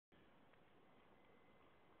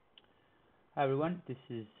Hi everyone, this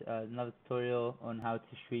is another tutorial on how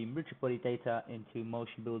to stream rigid body data into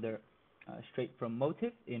MotionBuilder straight from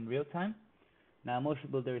Motive in real time. Now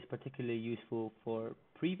MotionBuilder is particularly useful for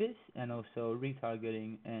previs and also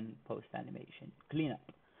retargeting and post-animation cleanup.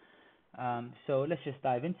 So let's just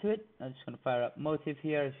dive into it. I'm just going to fire up Motive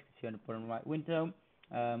here. As you can see on the bottom right window,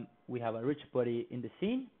 we have a rigid body in the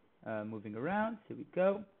scene moving around. Here we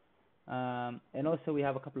go. And also we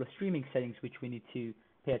have a couple of streaming settings which we need to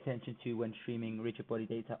pay attention to when streaming rigid body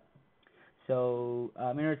data. So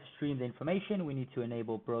in order to stream the information, we need to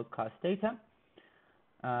enable broadcast data.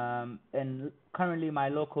 And currently my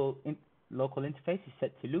local interface is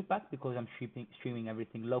set to loopback because I'm streaming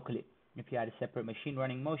everything locally. If you had a separate machine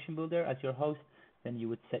running MotionBuilder as your host, then you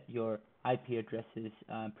would set your IP addresses,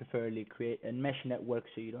 preferably create a mesh network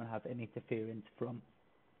so you don't have any interference from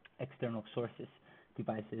external sources,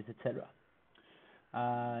 devices, etc.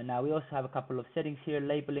 Now we also have a couple of settings here: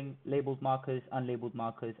 labeled markers, unlabeled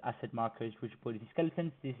markers, asset markers, rigid body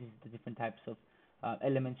skeletons. This is the different types of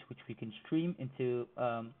elements which we can stream into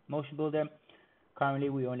MotionBuilder. Currently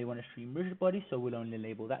we only want to stream rigid body, so we'll only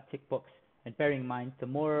label that tick box. And bearing in mind, the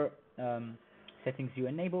more settings you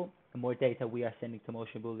enable, the more data we are sending to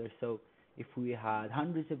MotionBuilder. So if we had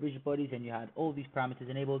hundreds of rigid bodies and you had all these parameters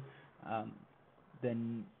enabled,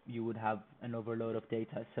 then you would have an overload of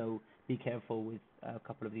data. So be careful with a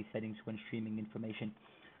couple of these settings when streaming information.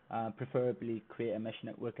 Preferably create a mesh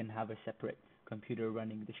network and have a separate computer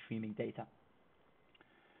running the streaming data.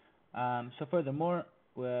 So furthermore,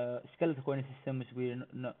 skeletal coordinate systems, we're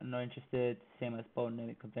not interested, same as bone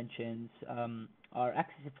naming conventions. Our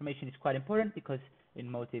axis information is quite important because in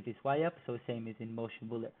Motive is Y up, so same is in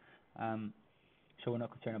MotionBuilder. So we're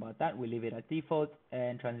not concerned about that. We leave it at default,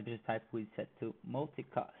 and transmission type we set to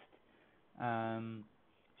multicast.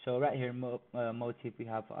 So right here in Motive we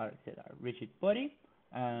have our rigid body,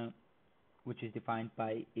 which is defined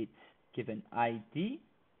by its given ID,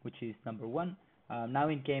 which is number 1. Now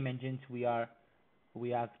in game engines we have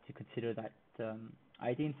to consider that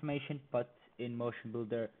ID information, but in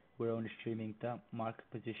MotionBuilder we're only streaming the marker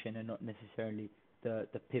position and not necessarily the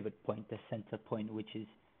pivot point, the center point, which is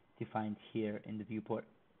defined here in the viewport.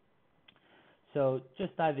 So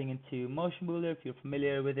just diving into MotionBuilder, if you're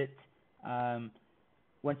familiar with it,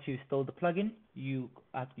 once you install the plugin, you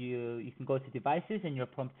can go to devices and you're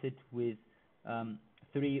prompted with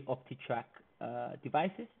 3 OptiTrack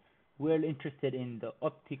devices. We're interested in the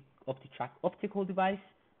OptiTrack optical device,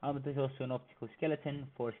 but there's also an optical skeleton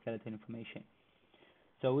for skeleton information.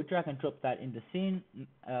 So we drag and drop that in the scene.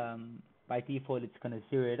 By default, it's going to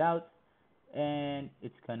zero it out, and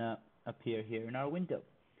it's going to appear here in our window.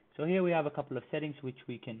 So here we have a couple of settings which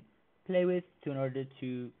we can play with in order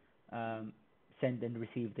to send and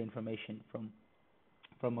receive the information from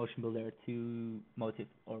MotionBuilder to Motive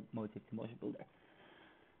or Motive to MotionBuilder.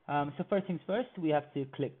 So first things first, we have to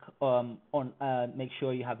click on make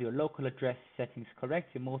sure you have your local address settings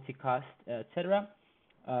correct, your multicast, etc.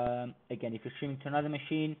 Again, if you're streaming to another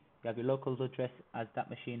machine, you have your local address as that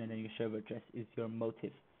machine, and then your server address is your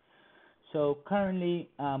Motive. So currently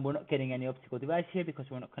we're not getting any optical device here because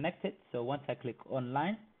we're not connected. So once I click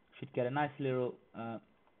online, should get a nice little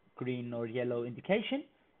green or yellow indication,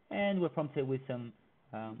 and we're prompted with some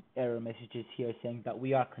error messages here saying that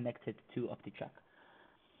we are connected to OptiTrack.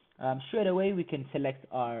 Straight away we can select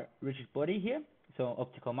our rigid body here, so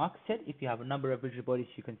optical marker set. If you have a number of rigid bodies,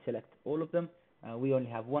 you can select all of them. We only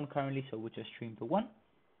have 1 currently, so we'll just stream to 1.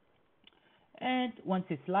 And once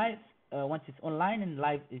it's live, once it's online and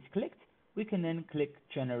live is clicked, we can then click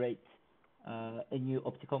generate a new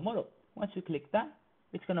optical model. Once we click that,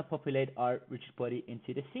 it's going to populate our rigid body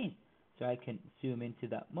into the scene. So I can zoom into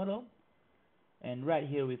that model, and right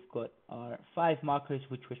here we've got our 5 markers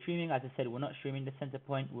which we're streaming. As I said, we're not streaming the center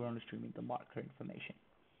point, we're only streaming the marker information.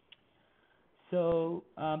 So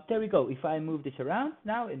there we go. If I move this around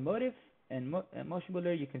now in Motive and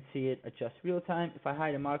MotionBuilder, you can see it adjust real time. If I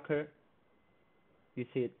hide a marker, you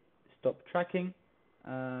see it stop tracking.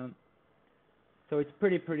 So it's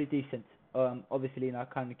pretty decent. Obviously in our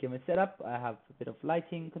current given setup, I have a bit of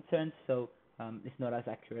lighting concerns, so it's not as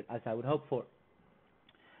accurate as I would hope for.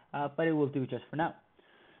 But it will do just for now.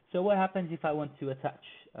 So what happens if I want to attach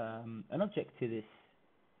an object to this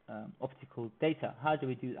optical data? How do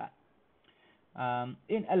we do that?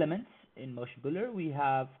 In Elements, in MotionBuilder, we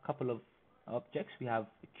have a couple of objects. We have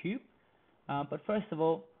a cube. But first of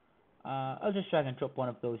all, I'll just drag and drop one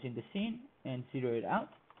of those in the scene and zero it out.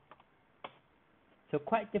 So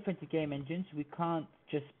quite different to game engines, we can't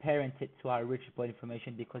just parent it to our rigid body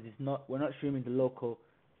information because we're not streaming the local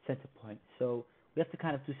center point. So we have to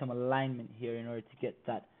kind of do some alignment here in order to get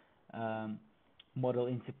that model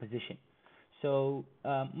into position. So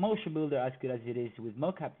MotionBuilder, as good as it is with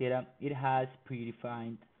mocap data, it has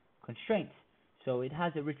predefined constraints. So it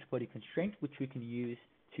has a rigidbody constraint, which we can use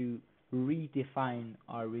to redefine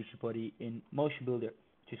our rigidbody in MotionBuilder,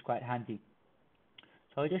 which is quite handy.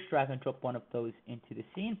 So I'll just drag and drop one of those into the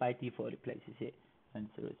scene. By default, it places it on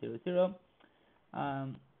 0, 0, 0.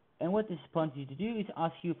 And what this wants you to do is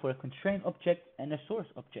ask you for a constraint object and a source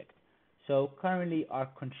object. So currently our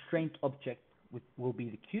constraint object will be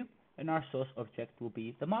the cube, and our source object will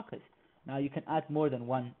be the markers. Now you can add more than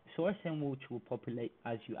one source, and which will populate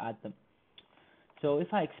as you add them. So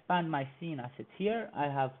if I expand my scene assets here, I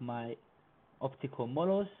have my optical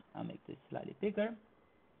models. I'll make this slightly bigger.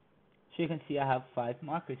 So you can see I have 5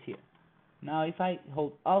 markers here. Now if I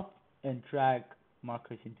hold Alt and drag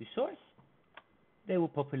markers into source, they will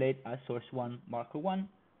populate as source 1, marker 1,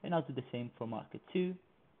 and I'll do the same for marker 2,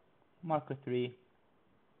 marker 3,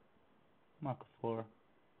 marker 4,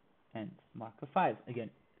 and marker 5.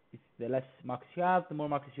 Again, if the less markers you have, the more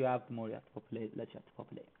markers you have, the more you have to populate, less you have to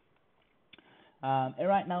populate. And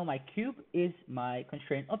right now my cube is my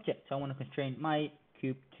constraint object, so I want to constrain my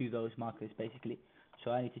cube to those markers basically.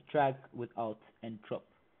 So I need to drag with Alt and drop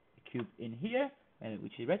the cube in here,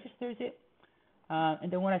 which registers it.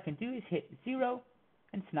 And then what I can do is hit 0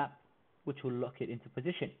 and snap, which will lock it into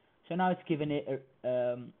position. So now it's given it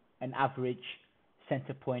an average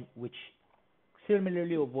center point, which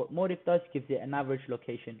similarly of what Motif does, gives it an average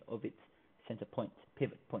location of its center point,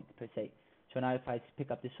 pivot point per se. So now if I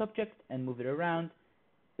pick up this object and move it around,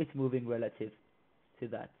 it's moving relative to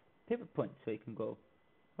that pivot point. So you can go,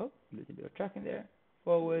 oh, losing a bit of tracking there,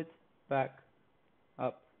 forward, back,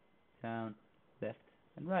 up, down, left,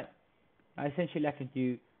 and right. Now essentially I can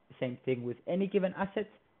do the same thing with any given asset.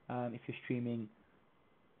 If you're streaming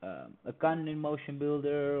a gun in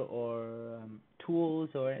MotionBuilder or tools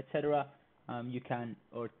or etc., you can,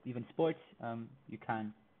 or even sports, you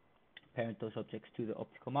can parent those objects to the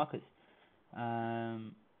optical markers.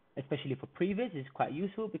 Especially for previs, it's quite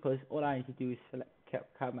useful because all I need to do is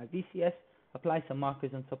have my VCS, apply some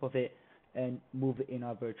markers on top of it, and move it in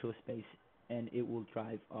our virtual space, and it will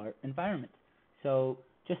drive our environment. So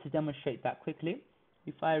just to demonstrate that quickly,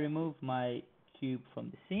 if I remove my cube from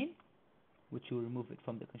the scene, which will remove it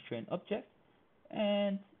from the constraint object,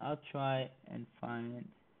 and I'll try and find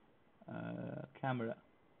camera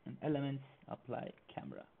and elements, apply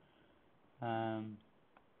camera.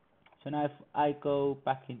 So now if I go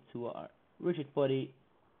back into our rigid body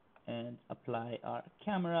and apply our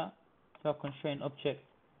camera to our constraint object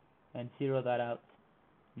and zero that out,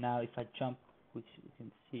 now if I jump, which you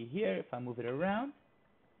can see here, if I move it around,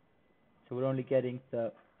 so we're only getting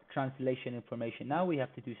the translation information. Now we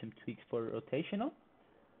have to do some tweaks for rotational,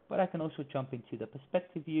 but I can also jump into the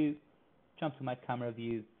perspective view, jump to my camera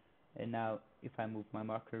view, and now if I move my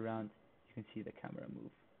marker around, you can see the camera move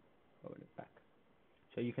over the back.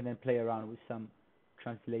 So you can then play around with some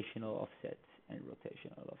translational offsets and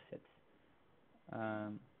rotational offsets.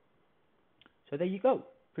 So there you go.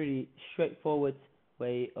 Pretty straightforward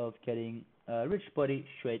way of getting a rigid body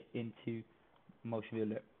straight into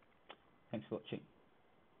MotionBuilder. Thanks for watching.